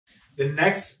the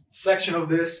next section of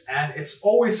this, and it's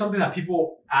always something that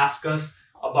people ask us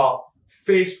about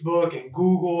Facebook and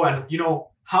Google, and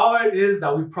how it is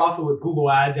that we profit with Google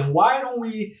ads, and why don't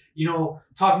we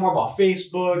talk more about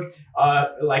Facebook?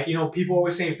 People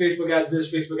always saying Facebook ads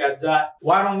this, Facebook ads that.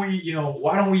 Why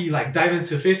don't we like dive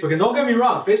into Facebook? And don't get me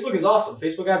wrong, Facebook is awesome.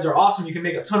 Facebook ads are awesome. You can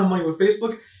make a ton of money with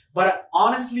Facebook. But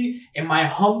honestly, in my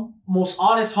most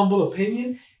honest, humble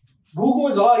opinion, Google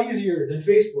is a lot easier than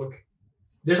Facebook.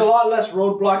 There's a lot less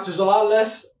roadblocks. There's a lot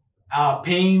less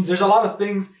pains. There's a lot of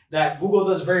things that Google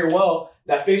does very well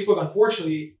that Facebook,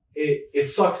 unfortunately, it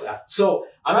sucks at. So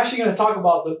I'm actually going to talk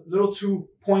about the little 2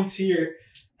 points here.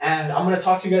 And I'm going to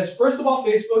talk to you guys first about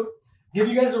Facebook, give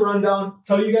you guys a rundown,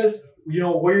 tell you guys,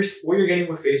 what you're getting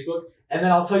with Facebook. And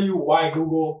then I'll tell you why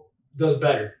Google does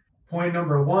better. Point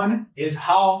number 1 is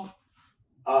how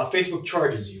Facebook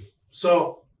charges you.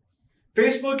 So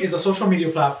Facebook is a social media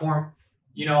platform.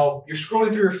 You're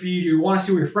scrolling through your feed. You want to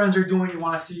see what your friends are doing. You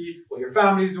want to see what your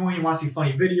family is doing. You want to see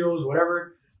funny videos,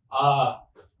 whatever.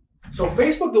 So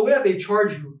Facebook, the way that they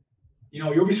charge you,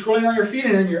 you'll be scrolling on your feed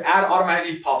and then your ad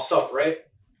automatically pops up, right?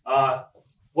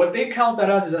 What they count that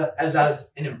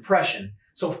as an impression.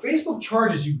 So Facebook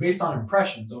charges you based on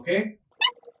impressions, okay?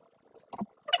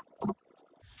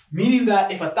 Meaning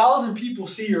that if 1,000 people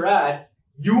see your ad,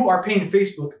 you are paying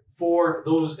Facebook for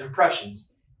those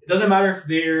impressions. It doesn't matter if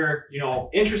they're,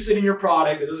 interested in your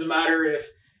product. It doesn't matter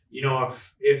if,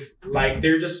 if like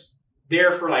they're just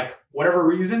there for like whatever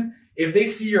reason. If they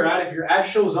see your ad, if your ad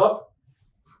shows up,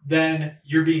 then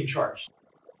you're being charged.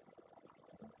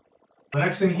 The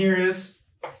next thing here is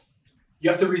you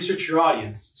have to research your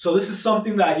audience. So this is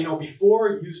something that,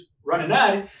 before you run an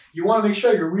ad, you want to make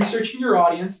sure you're researching your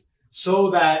audience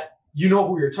so that you know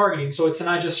who you're targeting. So it's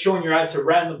not just showing your ad to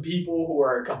random people who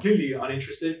are completely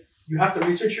uninterested. You have to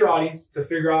research your audience to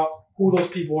figure out who those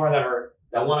people are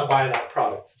that want to buy that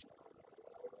product.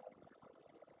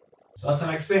 So that's the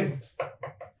next thing.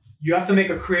 You have to make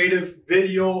a creative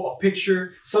video, a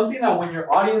picture, something that when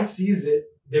your audience sees it,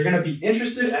 they're going to be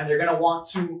interested and they're going to want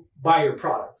to buy your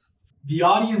product. The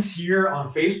audience here on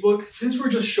Facebook, since we're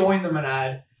just showing them an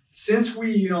ad, since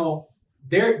we,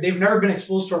 they've never been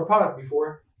exposed to our product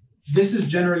before, this is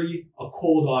generally a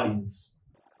cold audience.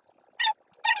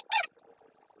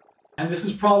 And this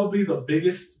is probably the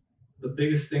biggest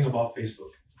thing about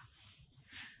Facebook.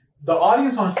 The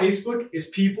audience on Facebook is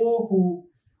people who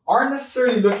aren't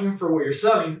necessarily looking for what you're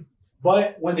selling,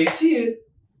 but when they see it,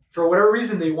 for whatever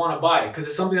reason, they want to buy it because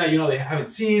it's something that, they haven't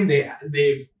seen.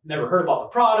 They've never heard about the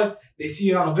product. They see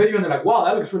it on a video and they're like, wow,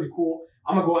 that looks really cool.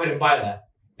 I'm going to go ahead and buy that.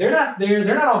 They're not there.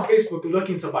 They're not on Facebook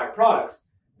looking to buy products.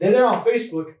 They're there on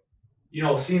Facebook,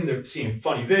 seeing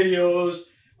funny videos,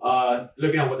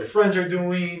 looking at what their friends are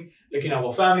doing, looking at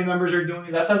what family members are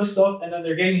doing, that type of stuff. And then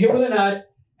they're getting hit with an ad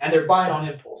and they're buying on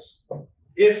impulse,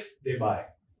 if they buy.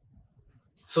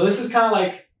 So this is kind of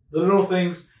like the little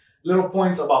things, little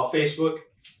points about Facebook.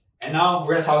 And now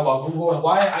we're going to talk about Google and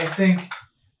why I think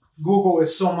Google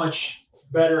is so much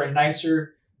better and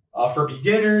nicer for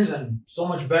beginners and so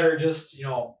much better just, in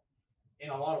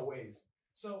a lot of ways.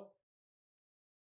 So